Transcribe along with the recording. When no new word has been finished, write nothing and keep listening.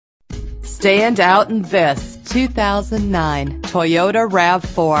Stand out in this 2009 Toyota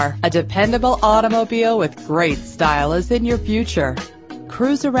RAV4. A dependable automobile with great style is in your future.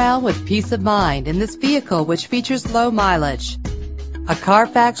 Cruise around with peace of mind in this vehicle, which features low mileage. A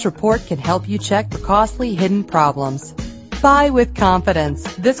Carfax report can help you check for costly hidden problems. Buy with confidence.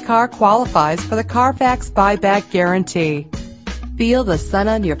 This car qualifies for the Carfax buyback guarantee. Feel the sun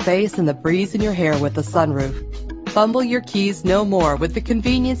on your face and the breeze in your hair with the sunroof. Fumble your keys no more with the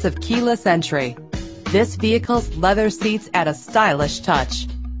convenience of keyless entry. This vehicle's leather seats add a stylish touch.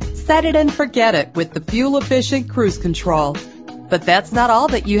 Set it and forget it with the fuel-efficient cruise control. But that's not all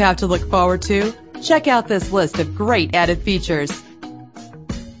that you have to look forward to. Check out this list of great added features.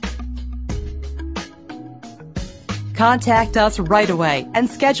 Contact us right away and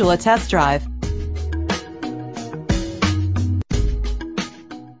schedule a test drive.